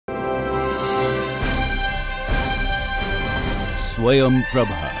Swayam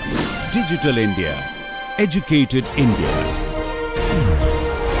Prabha. Digital India. Educated India.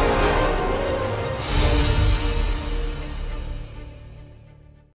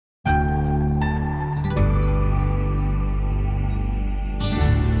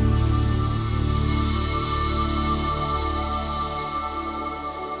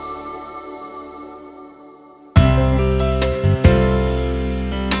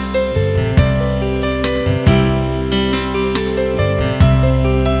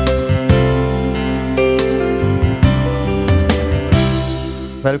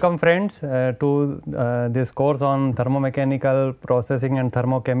 Welcome friends to this course on thermomechanical processing and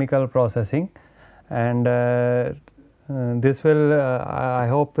thermochemical processing, and this will I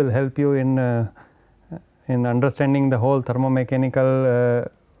hope will help you in understanding the whole thermomechanical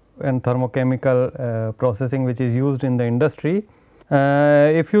and thermochemical processing which is used in the industry.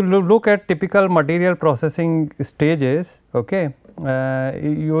 If you look at typical material processing stages, okay,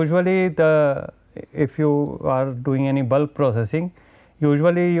 usually if you are doing any bulk processing,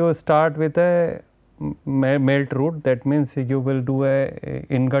 usually you start with a melt route. That means you will do a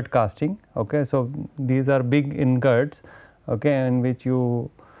ingot casting. Okay, so these are big ingots, okay, in which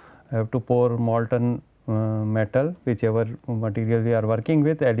you have to pour molten metal, whichever material you are working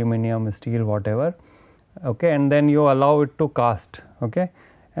with, aluminum, steel, whatever. Okay, and then you allow it to cast. Okay,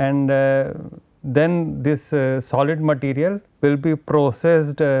 and then this solid material will be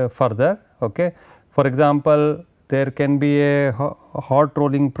processed further. Okay, for example, there can be a hot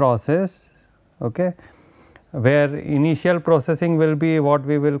rolling process, okay, where initial processing will be what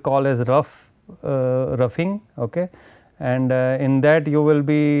we will call as roughing, okay, and in that you will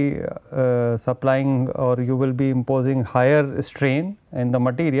be supplying, or you will be imposing higher strain in the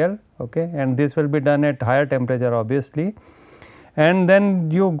material, okay, and this will be done at higher temperature obviously, and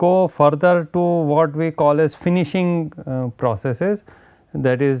then you go further to what we call as finishing processes.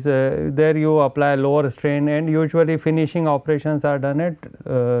 That is there you apply lower strain, and usually finishing operations are done at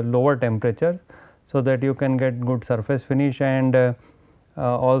lower temperatures, so that you can get good surface finish, and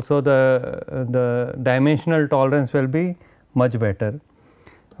also the dimensional tolerance will be much better.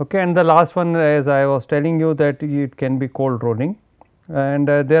 Okay, and the last one, as I was telling you, that it can be cold rolling, and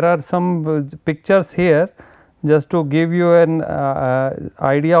there are some pictures here just to give you an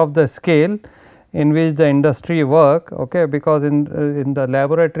idea of the scale in which the industry work, okay, because in the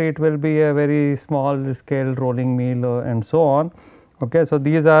laboratory it will be a very small scale rolling mill and so on. Okay, so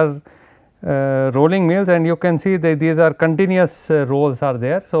these are rolling mills, and you can see that these are continuous rolls are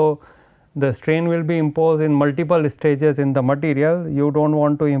there. So the strain will be imposed in multiple stages in the material. You do not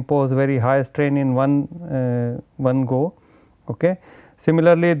want to impose very high strain in one go. Okay.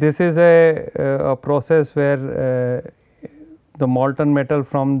 Similarly, this is a process where the molten metal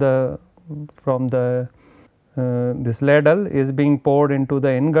from this ladle is being poured into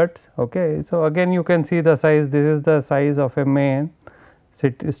the ingots. Okay. So again you can see the size. This is the size of a man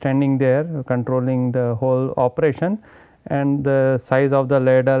standing there controlling the whole operation, and the size of the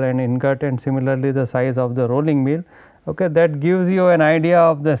ladle and ingot, and similarly the size of the rolling mill. Okay. That gives you an idea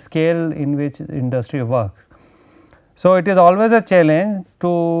of the scale in which industry works. So it is always a challenge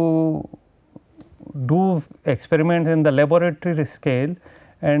to do experiments in the laboratory scale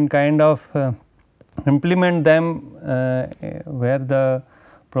and kind of implement them where the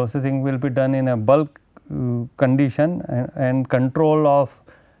processing will be done in a bulk condition, and control of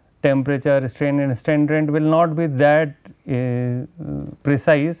temperature, strain and strain rate will not be that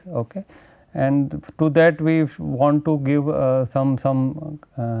precise. Okay. And to that we want to give some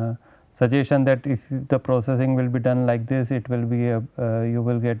suggestion that if the processing will be done like this, it will be you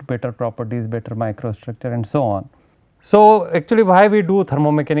will get better properties, better microstructure and so on. So actually why we do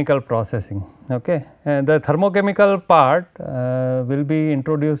thermomechanical processing? Okay. The thermochemical part will be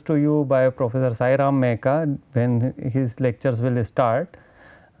introduced to you by Professor Swayam Prabha when his lectures will start.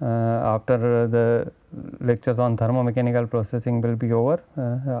 After the lectures on thermomechanical processing will be over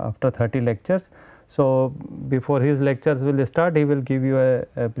after 30 lectures. So before his lectures will start, he will give you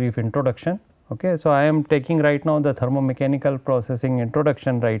a brief introduction. Okay. So I am taking right now the thermomechanical processing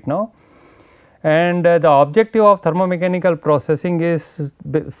introduction right now. And the objective of thermomechanical processing is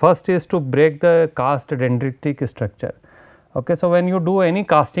first is to break the cast dendritic structure. Okay. So when you do any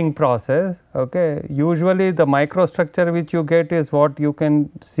casting process, okay, usually the microstructure which you get is what you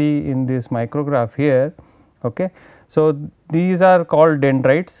can see in this micrograph here. Okay. So these are called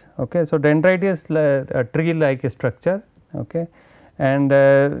dendrites. Okay. So dendrite is a tree like structure. Okay. And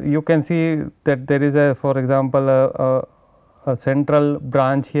you can see that there is a, for example, a central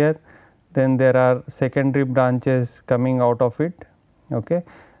branch here, then there are secondary branches coming out of it. Okay.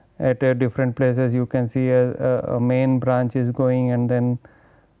 at different places you can see a main branch is going, and then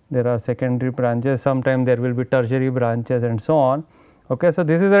there are secondary branches, sometimes there will be tertiary branches and so on. Okay. So,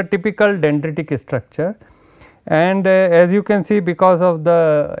 this is a typical dendritic structure, and as you can see, because of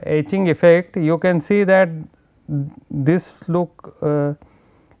the etching effect, you can see that this look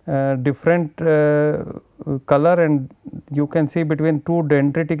different color, and you can see between two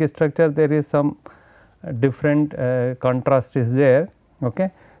dendritic structure there is some different contrast is there.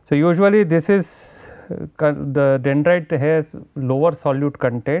 Okay. So, usually this is the dendrite has lower solute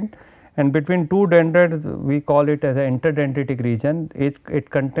content, and between two dendrites we call it as an interdendritic region, it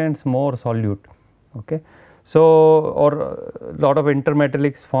contains more solute. Okay. So, or lot of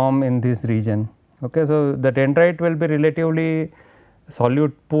intermetallics form in this region. Okay. So, the dendrite will be relatively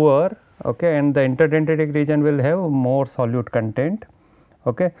solute poor, okay, and the interdendritic region will have more solute content.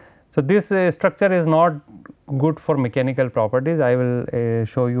 Okay. So, this structure is not good for mechanical properties. I will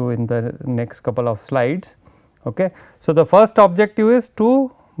show you in the next couple of slides. Okay. So, the first objective is to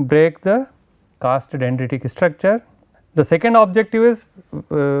break the cast dendritic structure. The second objective is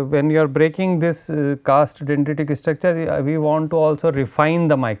when you are breaking this cast dendritic structure, we want to also refine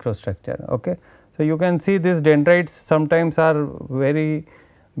the microstructure. Okay. So, you can see these dendrites sometimes are very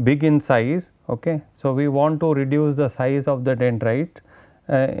big in size. Okay. So, we want to reduce the size of the dendrite.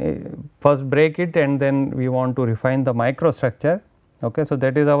 First break it, and then we want to refine the microstructure. Okay. So,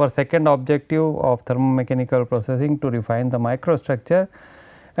 that is our second objective of thermomechanical processing, to refine the microstructure,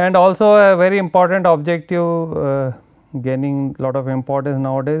 and also a very important objective gaining lot of importance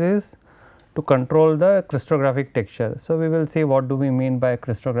nowadays is to control the crystallographic texture. So, we will see what do we mean by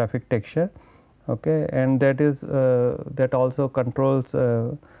crystallographic texture, okay, and that is that also controls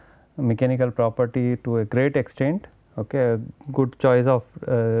mechanical property to a great extent. Okay. A good choice of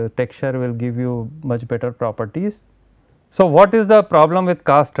texture will give you much better properties. So, what is the problem with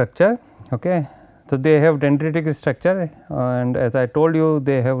cast structure? Okay. So, they have dendritic structure, and as I told you,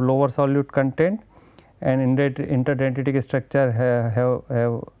 they have lower solute content, and interdendritic structure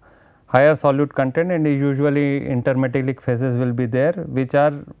have higher solute content, and usually intermetallic phases will be there, which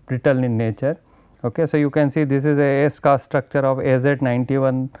are brittle in nature. Okay. So, you can see this is a S cast structure of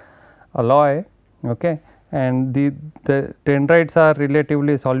AZ91 alloy. Okay. And the dendrites are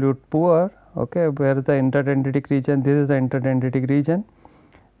relatively solute poor, okay, where the interdendritic region, this is the interdendritic region,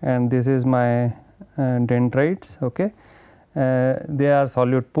 and this is my dendrites. Okay. They are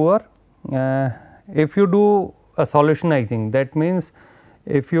solute poor. If you do a solutionizing, that means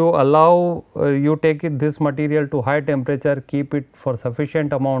if you allow you take this material to high temperature, keep it for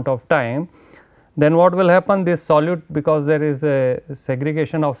sufficient amount of time, then what will happen, this solute, because there is a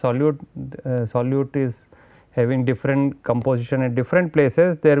segregation of solute, solute is having different composition at different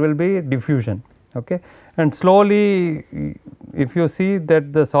places, there will be diffusion. Okay. And slowly if you see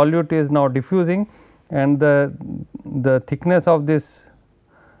that the solute is now diffusing, and the thickness of this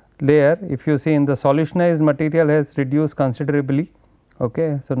layer, if you see in the solutionized material, has reduced considerably.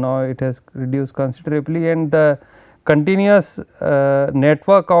 Okay. So, now it has reduced considerably, and the continuous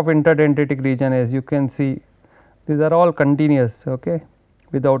network of interdendritic region, as you can see, these are all continuous, okay,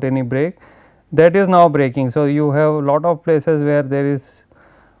 without any break, that is now breaking. So, you have a lot of places where there is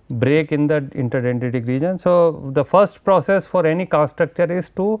break in the interdendritic region. So, the first process for any cast structure is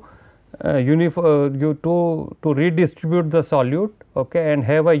to redistribute the solute, okay, and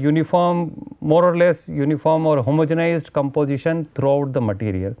have a uniform, more or less uniform or homogenized composition throughout the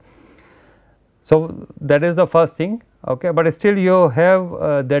material. So, that is the first thing, okay, but still you have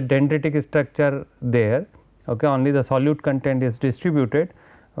that dendritic structure there, okay, only the solute content is distributed.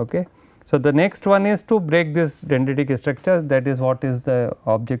 Okay. So, the next one is to break this dendritic structure, that is what is the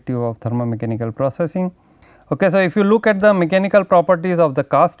objective of thermomechanical processing. Okay. So, if you look at the mechanical properties of the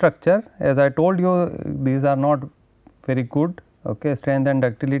cast structure, as I told you, these are not very good, okay, strength and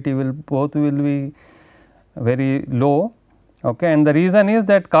ductility will both will be very low, okay, and the reason is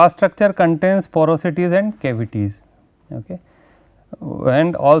that cast structure contains porosities and cavities, okay,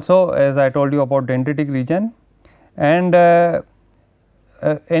 and also as I told you about dendritic region, and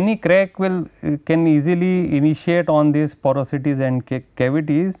any crack can easily initiate on these porosities and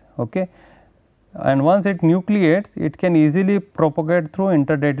cavities, okay, and once it nucleates, it can easily propagate through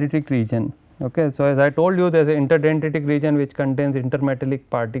interdendritic region. Okay. So, as I told you, there is an interdendritic region which contains intermetallic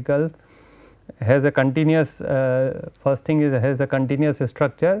particles, has a continuous first thing is has a continuous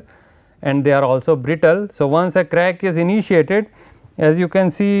structure, and they are also brittle. So, once a crack is initiated, as you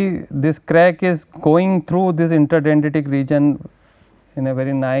can see, this crack is going through this interdendritic region in a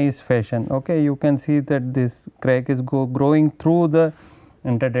very nice fashion. Okay. You can see that this crack is growing through the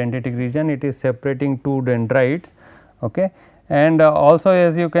interdendritic region, it is separating two dendrites, okay, And also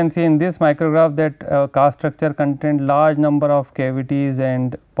as you can see in this micrograph that cast structure contains large number of cavities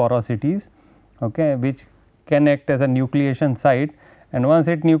and porosities, okay, which can act as a nucleation site, and once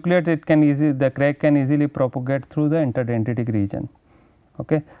it nucleates it can the crack can easily propagate through the interdentatic region.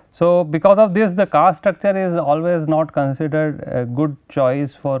 Okay. So, because of this the cast structure is always not considered a good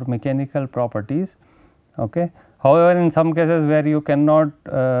choice for mechanical properties. Okay. However, in some cases where you cannot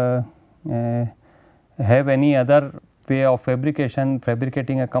have any other way of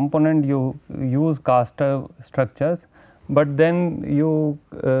fabricating a component, you use cast structures, but then you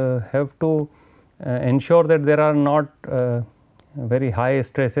have to ensure that there are not very high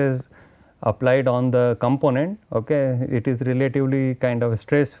stresses applied on the component. Okay. It is relatively kind of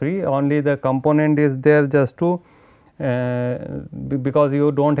stress free, only the component is there just to because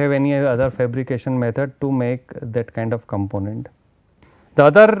you do not have any other fabrication method to make that kind of component. The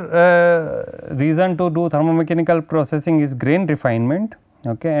other reason to do thermomechanical processing is grain refinement,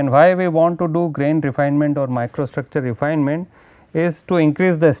 okay, and why we want to do grain refinement or microstructure refinement is to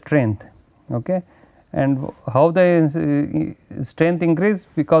increase the strength, okay. And how the strength increase?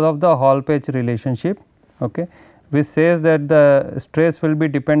 Because of the Hall patch relationship, okay, which says that the stress will be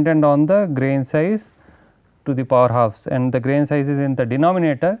dependent on the grain size to the power halves, and the grain size is in the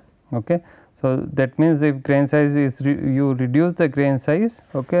denominator. Okay. So, that means if grain size is you reduce the grain size,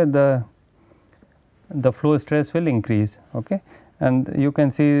 okay, the flow stress will increase, okay, and you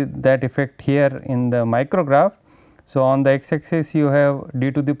can see that effect here in the micrograph. So, on the x axis you have d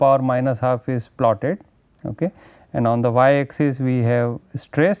to the power minus half is plotted, okay, and on the y axis we have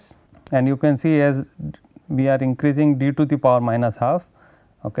stress, and you can see as we are increasing d to the power minus half,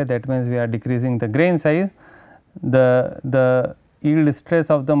 okay, that means we are decreasing the grain size, the yield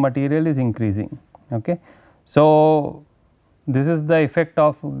stress of the material is increasing. Okay. So, this is the effect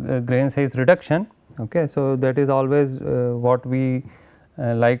of grain size reduction. Okay. So, that is always what we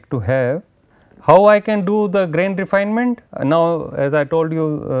like to have. How I can do the grain refinement? Now, as I told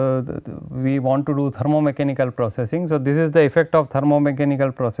you, we want to do thermomechanical processing. So, this is the effect of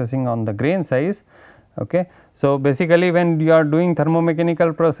thermomechanical processing on the grain size. Okay. So, basically when you are doing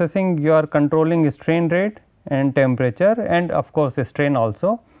thermomechanical processing, you are controlling strain rate and temperature and of course, strain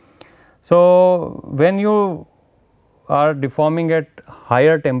also. So, when you are deforming at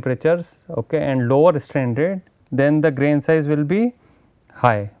higher temperatures, okay, and lower strain rate, then the grain size will be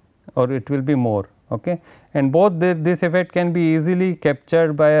high or it will be more, okay. And both this effect can be easily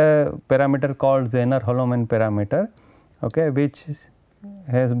captured by a parameter called Zener-Holloman parameter, okay, which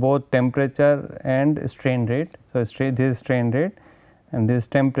has both temperature and strain rate. So, this is strain rate and this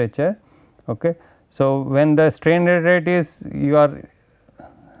temperature, okay. So, when the strain rate is you are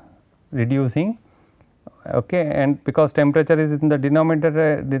reducing, okay, and because temperature is in the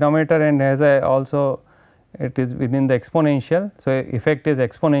denominator and as I also it is within the exponential. So, effect is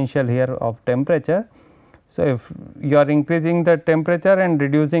exponential here of temperature. So, if you are increasing the temperature and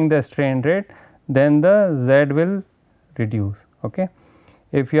reducing the strain rate, then the Z will reduce. Okay.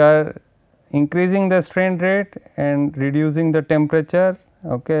 If you are increasing the strain rate and reducing the temperature,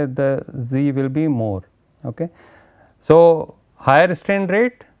 okay, the Z will be more. Okay. So, higher strain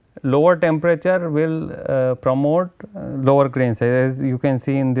rate, lower temperature will promote lower grain size, as you can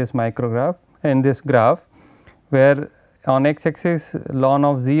see in this micrograph, in this graph, where on x axis ln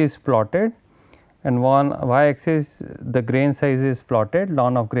of Z is plotted and on y axis the grain size is plotted,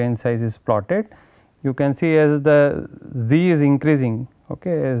 ln of grain size is plotted. You can see as the Z is increasing,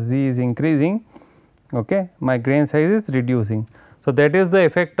 okay, as Z is increasing, okay, my grain size is reducing. So, that is the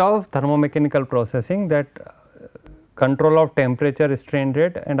effect of thermomechanical processing, that control of temperature, strain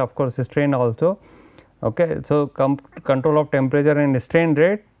rate and of course, strain also. Okay. So, control of temperature and strain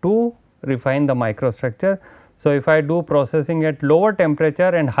rate to refine the microstructure. So, if I do processing at lower temperature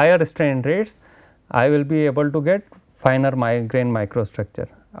and higher strain rates, I will be able to get finer grain microstructure.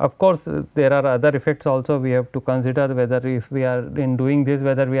 Of course, there are other effects also we have to consider, whether if we are in doing this,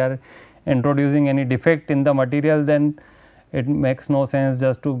 whether we are introducing any defect in the material, then it makes no sense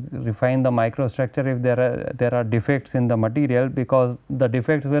just to refine the microstructure if there are defects in the material, because the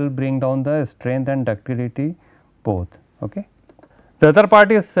defects will bring down the strength and ductility both. Okay. The other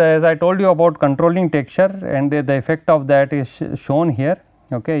part is, as I told you, about controlling texture, and the effect of that is shown here.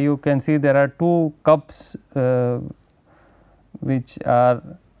 Okay. You can see there are two cups which are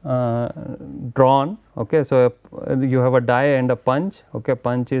drawn. Okay. So, you have a die and a punch. Okay.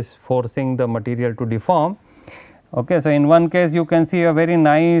 Punch is forcing the material to deform. Okay. So, in one case you can see a very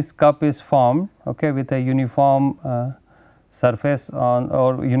nice cup is formed, okay, with a uniform surface on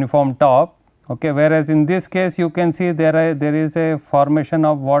or uniform top, okay, whereas in this case you can see there is a formation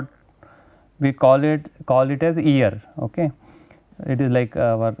of what we call it as ear. Okay. it is like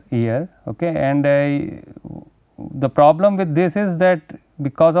our ear, okay. And the problem with this is that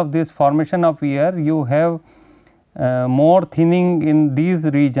because of this formation of ear, you have more thinning in these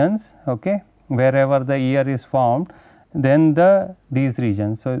regions, okay, wherever the ear is formed than these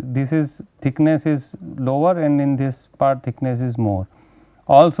regions. So, this is thickness is lower and in this part thickness is more.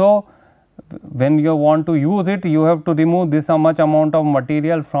 Also, when you want to use it, you have to remove this much amount of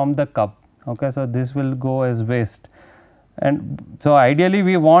material from the cup, okay. So, this will go as waste, and so ideally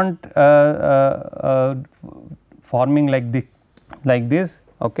we want forming like this,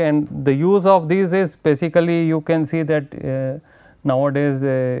 okay. And the use of these is basically, you can see that nowadays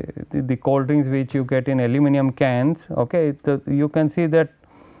the cold drinks which you get in aluminum cans, okay, you can see that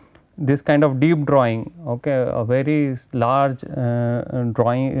this kind of deep drawing, okay, a very large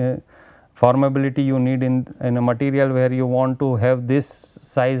drawing formability you need in a material where you want to have this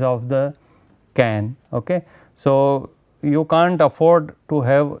size of the can, okay. So, you can't afford to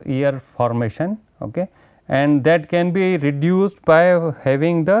have ear formation, okay, and that can be reduced by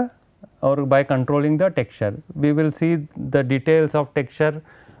having the or by controlling the texture. We will see the details of texture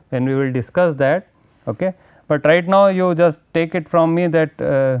when we will discuss that, okay. But right now you just take it from me that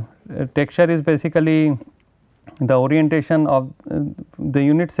texture is basically the orientation of the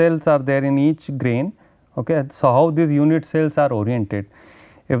unit cells are there in each grain, okay. So, how these unit cells are oriented?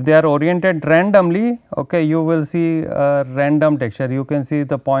 If they are oriented randomly, okay, you will see a random texture, you can see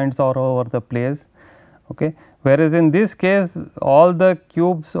the points all over the place, okay. Whereas, in this case all the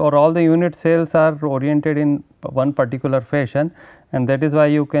cubes or all the unit cells are oriented in one particular fashion, and that is why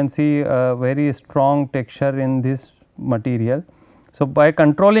you can see a very strong texture in this material. So, by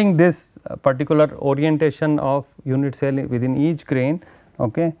controlling this particular orientation of unit cell within each grain,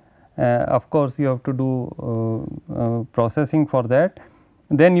 okay, of course, you have to do processing for that,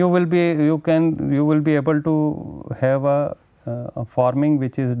 then you will be able to have a forming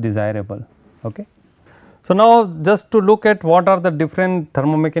which is desirable, okay. So, now just to look at what are the different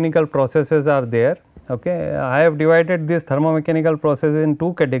thermomechanical processes are there, okay. I have divided this thermomechanical processes in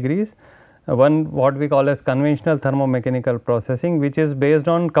two categories. One what we call as conventional thermomechanical processing, which is based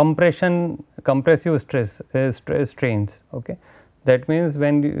on compressive strains, okay. That means,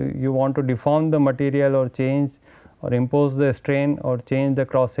 when you want to deform the material or change or impose the strain or change the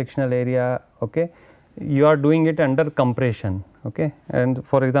cross sectional area, okay, you are doing it under compression, okay. And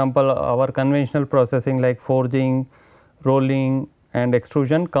for example, our conventional processing like forging, rolling and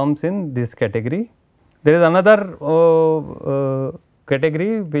extrusion comes in this category. There is another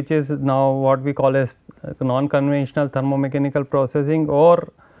category which is now what we call as non-conventional thermomechanical processing,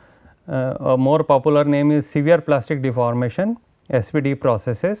 or a more popular name is severe plastic deformation, SPD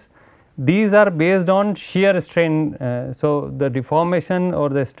processes. These are based on shear strain. So, the deformation or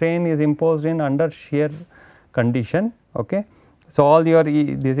the strain is imposed in under shear condition, okay. So, all your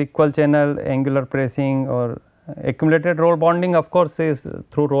this equal channel angular pressing or accumulated roll bonding, of course, is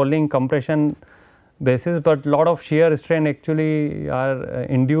through rolling compression basis, but lot of shear strain actually are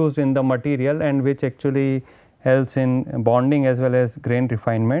induced in the material, and which actually helps in bonding as well as grain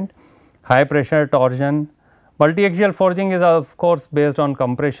refinement. High pressure torsion. Multi-axial forging is of course based on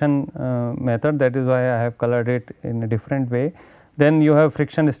compression method, that is why I have colored it in a different way. Then you have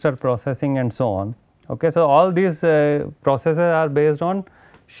friction stir processing and so on, okay. So, all these processes are based on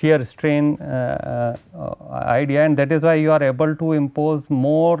shear strain idea, and that is why you are able to impose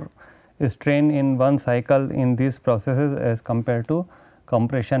more strain in one cycle in these processes as compared to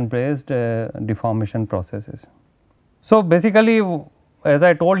compression based deformation processes. So, basically, as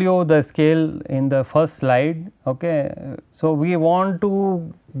I told you the scale in the first slide, okay. So, we want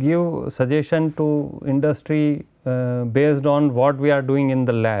to give suggestion to industry based on what we are doing in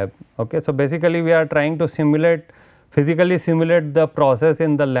the lab, okay. So, basically we are trying to physically simulate the process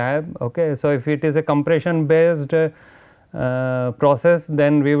in the lab, okay. So, if it is a compression based process,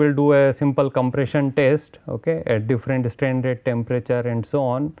 then we will do a simple compression test, okay, at different strain rate, temperature and so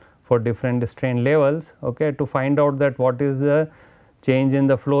on for different strain levels, okay, to find out that what is the change in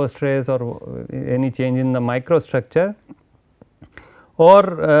the flow stress or any change in the microstructure,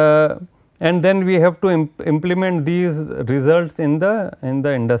 or and then we have to implement these results in the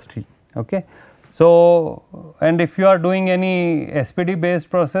industry, okay. So, and if you are doing any SPD based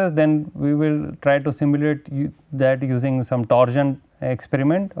process, then we will try to simulate that using some torsion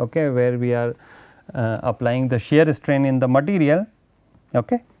experiment, okay, where we are applying the shear strain in the material,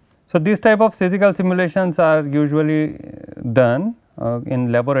 okay. So, these type of physical simulations are usually done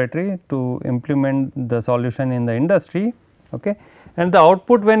in laboratory to implement the solution in the industry, okay. And the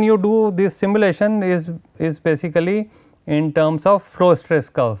output when you do this simulation is basically in terms of flow stress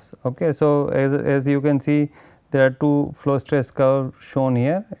curves, okay. So, as you can see there are two flow stress curves shown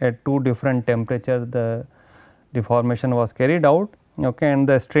here at two different temperatures the deformation was carried out, okay, and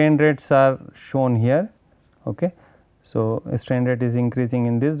the strain rates are shown here. Okay. So, strain rate is increasing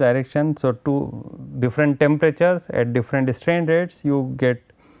in this direction. So, two different temperatures at different strain rates you get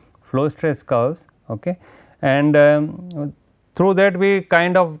flow stress curves, okay. And through that we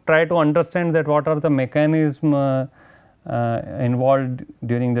kind of try to understand that what are the mechanism involved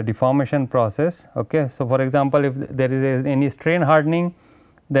during the deformation process. Okay. So, for example, if there is any strain hardening,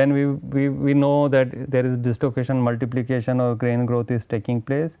 then we know that there is dislocation, multiplication or grain growth is taking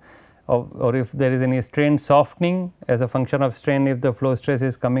place, or if there is any strain softening as a function of strain, if the flow stress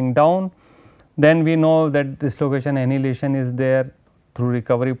is coming down, then we know that dislocation annihilation is there through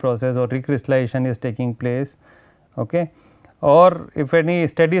recovery process or recrystallization is taking place. Okay. Or if any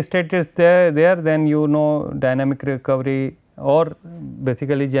steady state is there then you know dynamic recovery or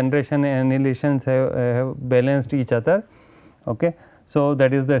basically generation and annihilations have balanced each other. Okay. So,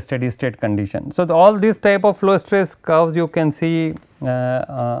 that is the steady state condition. So, all these type of flow stress curves you can see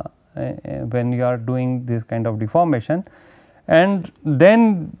when you are doing this kind of deformation, and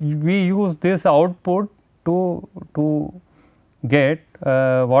then we use this output to get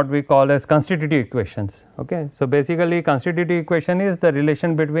what we call as constitutive equations. Okay. So, basically constitutive equation is the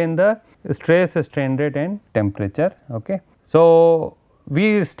relation between the stress, strain rate and temperature. Okay. So,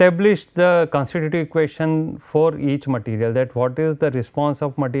 we established the constitutive equation for each material, that what is the response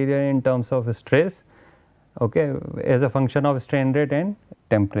of material in terms of stress, okay, as a function of strain rate and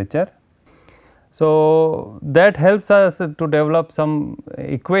temperature. So, that helps us to develop some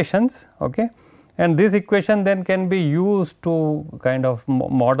equations, okay, and this equation then can be used to kind of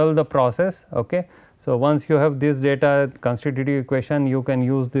model the process. Okay. So, once you have this data constitutive equation, you can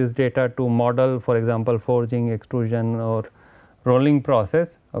use this data to model, for example, forging, extrusion or rolling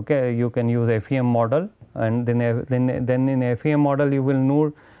process. Okay. You can use FEM model, and then in FEM model you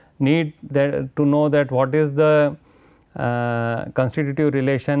will need that to know that what is the constitutive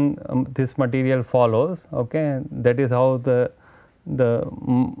relation this material follows. Okay. That is how the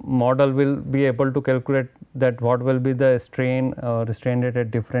model will be able to calculate that what will be the strain or strain rate at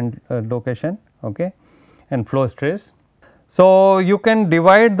different location, okay, and flow stress. So, you can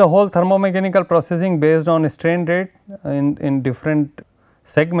divide the whole thermomechanical processing based on strain rate in different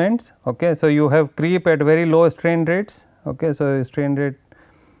segments. Okay. So, you have creep at very low strain rates. Okay. So, strain rate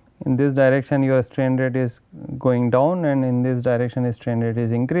in this direction your strain rate is going down, and in this direction strain rate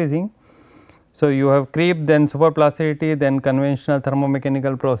is increasing. So, you have creep, then superplasticity, then conventional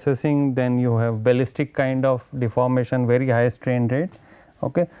thermomechanical processing, then you have ballistic kind of deformation, very high strain rate.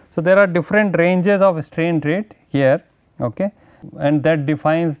 Okay. So, there are different ranges of strain rate here, okay, and that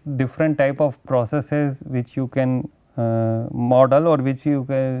defines different type of processes which you can model, or which you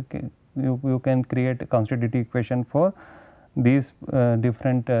can create a constitutive equation for these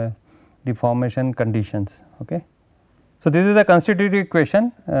different deformation conditions. Okay. So, this is the constitutive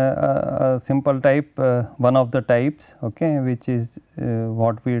equation, a simple type, one of the types, okay, which is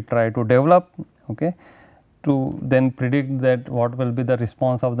what we try to develop, okay, to then predict that what will be the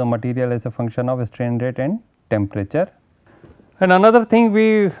response of the material as a function of strain rate and temperature. And another thing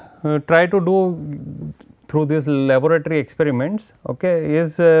we try to do through these laboratory experiments, okay,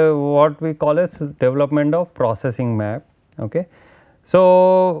 is what we call as development of processing map. Okay.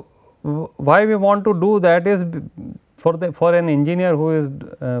 So, why we want to do that is for an engineer who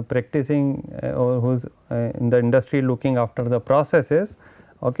is practicing or who is in the industry looking after the processes,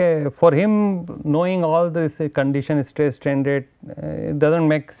 okay, for him knowing all this condition, stress, strain rate, it does not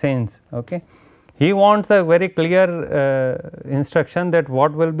make sense. Okay. He wants a very clear instruction that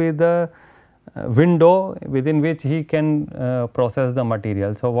what will be the window within which he can process the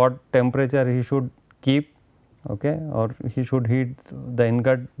material. So, what temperature he should keep, okay, or he should heat the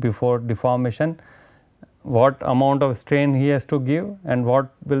ingot before deformation, what amount of strain he has to give, and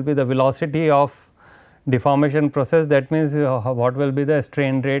what will be the velocity of deformation process, that means what will be the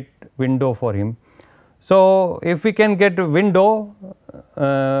strain rate window for him. So, if we can get a window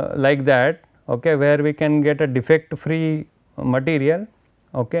like that, okay, where we can get a defect free material,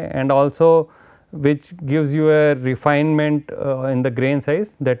 okay, and also which gives you a refinement in the grain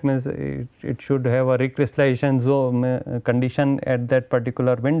size, that means it should have a recrystallization zone condition at that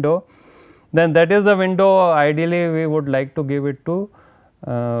particular window, then that is the window ideally we would like to give it to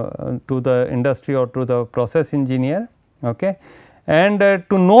the industry or to the process engineer. Okay. And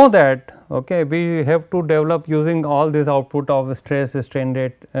to know that, okay, we have to develop using all this output of stress, strain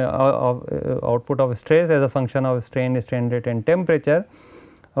rate, output of stress as a function of strain, strain rate and temperature.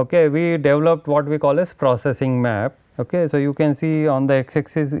 Okay, we developed what we call as processing map. Okay. So, you can see on the x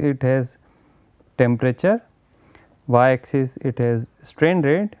axis it has temperature, y axis it has strain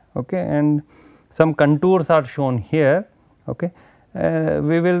rate, okay, and some contours are shown here. Okay.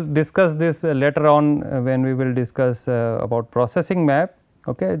 We will discuss this later on when we will discuss about processing map.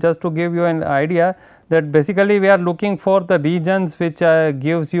 Okay. Just to give you an idea that basically we are looking for the regions which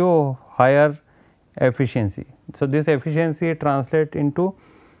gives you higher efficiency. So, this efficiency translate into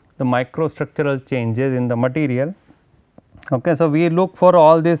the microstructural changes in the material. Okay. So, we look for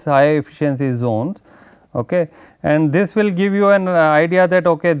all these high efficiency zones, okay, and this will give you an idea that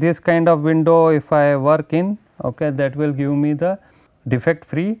okay, this kind of window if I work in, okay, that will give me the defect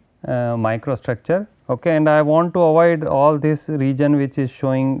free microstructure, okay, and I want to avoid all this region which is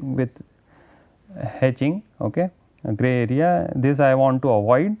showing with hatching, okay, a gray area, this I want to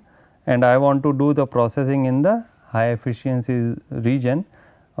avoid, and I want to do the processing in the high efficiency region.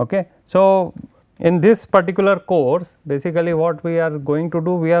 Okay. So, in this particular course basically what we are going to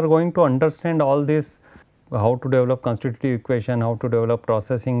do, we are going to understand all this, how to develop constitutive equation, how to develop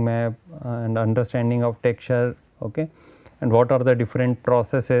processing map and understanding of texture, okay, and what are the different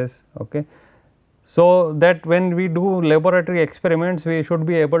processes. Okay. So, that when we do laboratory experiments we should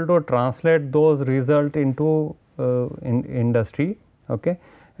be able to translate those results into industry, okay,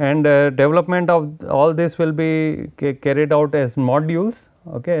 and development of all this will be carried out as modules.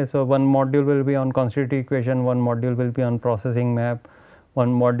 Okay. So, one module will be on constitutive equation, one module will be on processing map,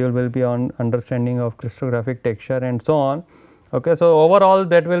 one module will be on understanding of crystallographic texture and so on. Okay. So, overall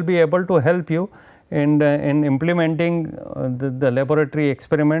that will be able to help you in implementing the laboratory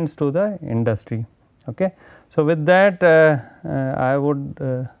experiments to the industry. Okay. So, with that I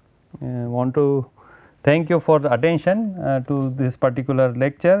would want to thank you for the attention to this particular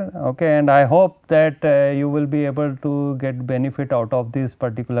lecture, okay, and I hope that you will be able to get benefit out of this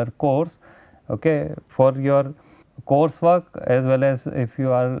particular course, okay, for your coursework as well as if you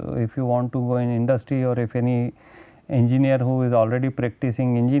want to go in industry, or if any engineer who is already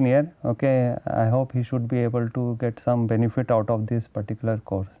practicing engineer, okay, I hope he should be able to get some benefit out of this particular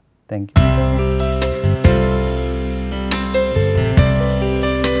course. Thank you.